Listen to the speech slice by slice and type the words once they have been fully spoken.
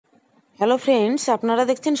Hello friends, আপনারা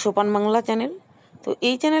দেখছেন সোপান বাংলা চ্যানেল। তো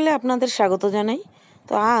এই চ্যানেলে আপনাদের স্বাগত জানাই।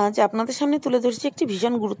 তো আজ আপনাদের সামনে তুলে ধরছি একটি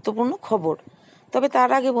ভীষণ গুরুত্বপূর্ণ খবর। তবে তার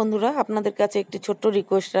আগে বন্ধুরা, আপনাদের কাছে একটি ছোট্ট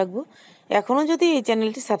রিকোয়েস্ট রাখবো। এখনও যদি এই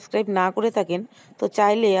চ্যানেলটি সাবস্ক্রাইব না করে থাকেন, তো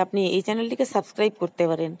চাইলে আপনি এই চ্যানেলটিকে সাবস্ক্রাইব করতে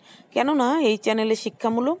পারেন। কেননা এই চ্যানেলে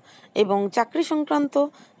শিক্ষামূলক এবং চাকরি সংক্রান্ত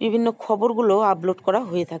বিভিন্ন খবরগুলো আপলোড করা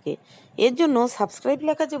হয়ে থাকে। এর জন্য সাবস্ক্রাইব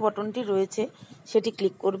লেখা যে বটনটি রয়েছে সেটি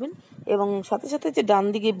ক্লিক করবেন এবং সাথে সাথে যে ডান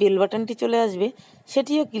দিকে বেল বাটনটি চলে আসবে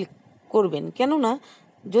সেটিও ক্লিক করবেন। কেননা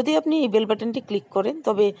যদি আপনি এই বেল বাটনটি ক্লিক করেন,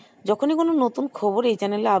 তবে যখনই কোনো নতুন খবর এই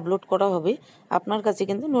চ্যানেলে আপলোড করা হবে আপনার কাছে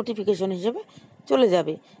কিন্তু নোটিফিকেশন হিসেবে চলে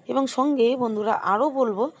যাবে। এবং সঙ্গে বন্ধুরা আরও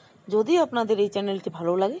বলবো, যদি আপনাদের এই চ্যানেলটি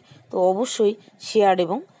ভালো লাগে তো অবশ্যই শেয়ার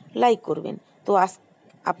এবং লাইক করবেন। তো আজ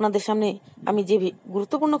আপনাদের সামনে আমি যে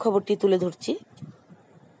গুরুত্বপূর্ণ খবরটি তুলে ধরছি,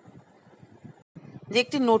 যে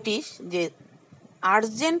একটি নোটিশ, যে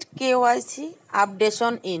urgent KYC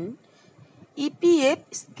updation in EPF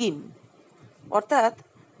scheme, অর্থাৎ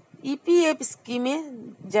ইপিএফ স্কিমে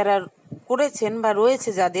যারা করেছেন বা রয়েছে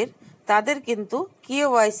যাদের, তাদের কিন্তু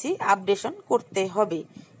কেওয়াইসি আপডেশন করতে হবে।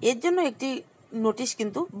 এর জন্য একটি নোটিশ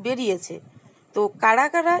কিন্তু বেরিয়েছে। তো কারা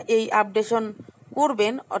কারা এই আপডেশন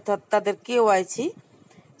করবেন, অর্থাৎ তাদের কেওয়াইসি,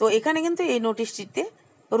 তো এখানে কিন্তু এই নোটিশটিতে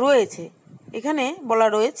রয়েছে। এখানে বলা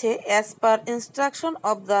রয়েছে, as per instruction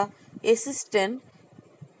of the assistant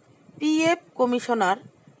PF Commissioner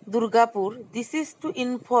Durgapur, this is to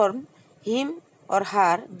inform him or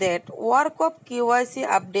her that work of KYC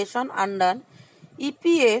updation under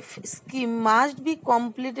EPF scheme must be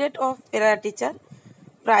completed of para teacher,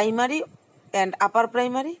 primary and upper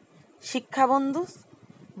primary, shikha Bandhus,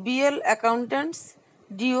 BL accountants,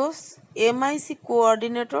 DOs, MIC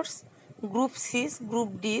coordinators, Group Cs,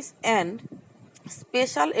 Group Ds and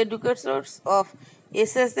special educators of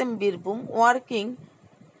SSM Birbhum working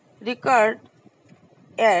record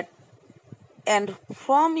at and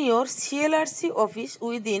from your CLRC office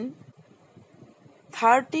within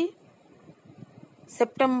 30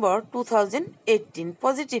 September 2018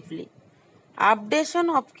 positively. Updation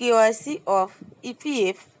of KYC of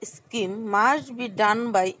EPF scheme must be done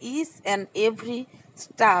by each and every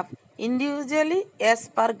staff individually as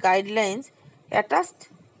per guidelines attached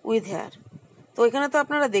with here. তো এখানে তো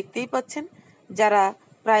আপনারা দেখতেই পাচ্ছেন, যারা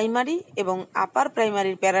primary এবং আপার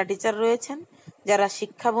প্রাইমারির para teacher রয়েছেন, যারা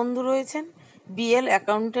শিক্ষাবন্ধু রয়েছেন, বিএল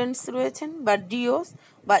অ্যাকাউন্টেন্টস রয়েছেন বা ডিওস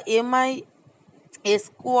বা MIS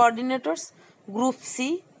কোঅর্ডিনেটরস, গ্রুপ সি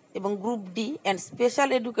এবং group D and special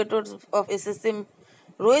educators of SSM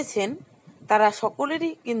রয়েছেন, তারা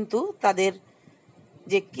সকলেরই কিন্তু তাদের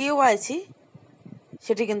যে কেওয়াইসি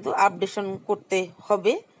সেটি কিন্তু আপডেশন করতে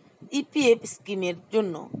হবে ইপিএফ স্কিমের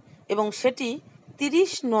জন্য, এবং সেটি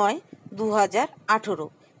 30/9/2018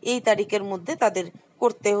 এই তারিখের মধ্যে তাদের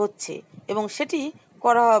করতে হচ্ছে। এবং সেটি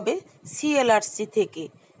করা হবে সিএলআরসি থেকে,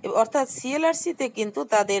 অর্থাৎ সিএলআরসিতে কিন্তু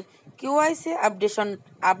তাদের কেওয়াইসি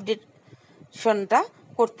আপডেশনটা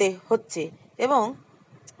করতে হচ্ছে। এবং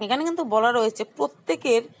এখানে কিন্তু বলা রয়েছে,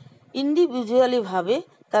 প্রত্যেকের ইন্ডিভিজুয়ালিভাবে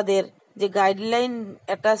তাদের যে গাইডলাইন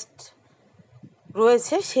অ্যাটাচড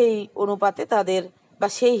রয়েছে সেই অনুপাতে তাদের বা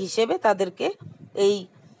সেই হিসেবে তাদেরকে এই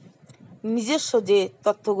নিজস্ব যে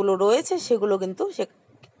তথ্যগুলো রয়েছে সেগুলো কিন্তু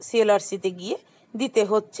সিএলআরসিতে গিয়ে দিতে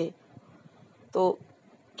হচ্ছে। তো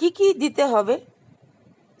কি কি দিতে হবে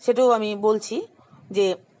সেটাও আমি বলছি, যে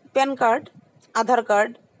প্যান কার্ড, আধার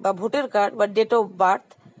কার্ড বা ভোটার কার্ড বা ডেট অফ বার্থ,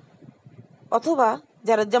 অথবা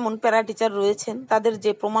যারা যেমন প্যারা টিচার রয়েছেন তাদের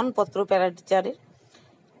যে প্রমাণপত্র প্যারা টিচারের,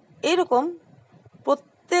 এইরকম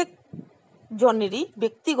প্রত্যেক জনেরই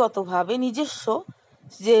ব্যক্তিগতভাবে নিজস্ব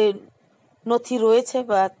যে নথি রয়েছে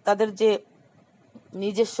বা তাদের যে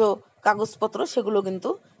নিজস্ব কাগজপত্র সেগুলো কিন্তু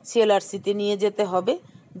সিএলআরসিতে নিয়ে যেতে হবে।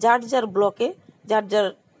 যার যার ব্লকে, যার যার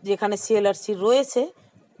যেখানে সিএলআরসি রয়েছে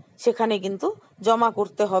সেখানে কিন্তু জমা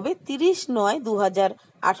করতে হবে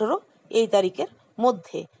 30/9/2018 এই তারিখের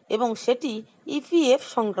মধ্যে। এবং সেটি ইপিএফ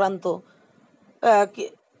সংক্রান্ত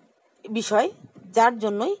বিষয়, যার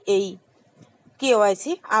জন্যই এই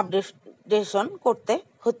কেওয়াইসি আপডেশন করতে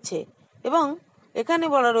হচ্ছে। এবং এখানে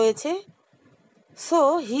বলা রয়েছে, so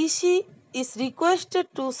he/she is requested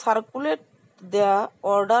to circulate the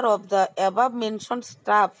order of the above mentioned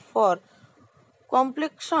staff for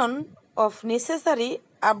completion of necessary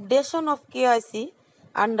updation of KYC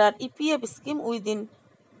under EPF scheme within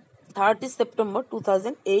 30 September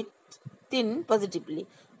 2018 positively.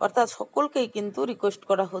 অর্থাৎ সকলকেই কিন্তু রিকোয়েস্ট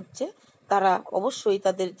করা হচ্ছে, তারা অবশ্যই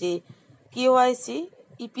তাদের যে কেওয়াইসি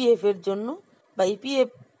ইপিএফ এর জন্য বা ইপিএফ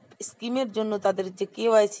স্কিমের জন্য তাদের যে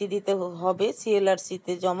কেওয়াইসি দিতে হবে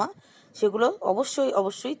সিএলআরসিতে জমা, সেগুলো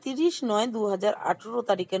অবশ্যই 30/9/2018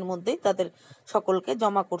 তারিখের মধ্যেই তাদের সকলকে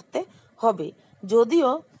জমা করতে হবে। যদিও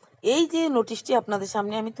এই যে নোটিশটি আপনাদের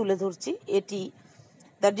সামনে আমি তুলে ধরছি, এটি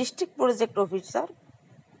the district project officer,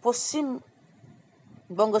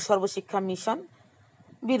 Paschimbanga Sarva Shiksha mission,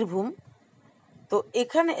 Birbhum. তো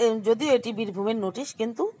এখানে যদিও এটি বীরভূমের নোটিশ,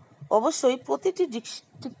 কিন্তু অবশ্যই প্রতিটি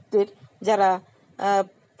ডিস্ট্রিক্টের যারা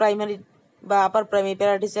প্রাইমারি বা আপার প্রাইমারি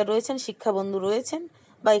প্যারা টিচার রয়েছেন, শিক্ষাবন্ধু রয়েছেন,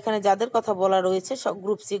 বা এখানে যাদের কথা বলা রয়েছে সব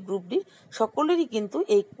গ্রুপ সি গ্রুপ ডি, সকলেরই কিন্তু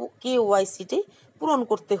এই KYCটি পূরণ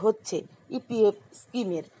করতে হচ্ছে ইপিএফ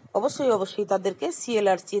স্কিমের। অবশ্যই তাদেরকে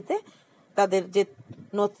CLRCতে তাদের যে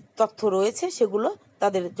তথ্য রয়েছে সেগুলো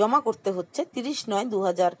তাদের জমা করতে হচ্ছে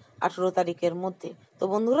 30/9/2018 তারিখের মধ্যে। তো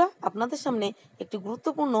বন্ধুরা, আপনাদের সামনে একটি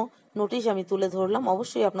গুরুত্বপূর্ণ নোটিশ আমি তুলে ধরলাম,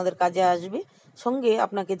 অবশ্যই আপনাদের কাজে আসবে। সঙ্গে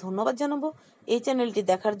আপনাকে ধন্যবাদ জানাবো এই চ্যানেলটি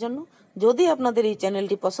দেখার জন্য। যদি আপনাদের এই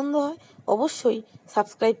চ্যানেলটি পছন্দ হয় অবশ্যই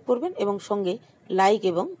সাবস্ক্রাইব করবেন এবং সঙ্গে লাইক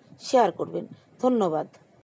এবং শেয়ার করবেন। ধন্যবাদ।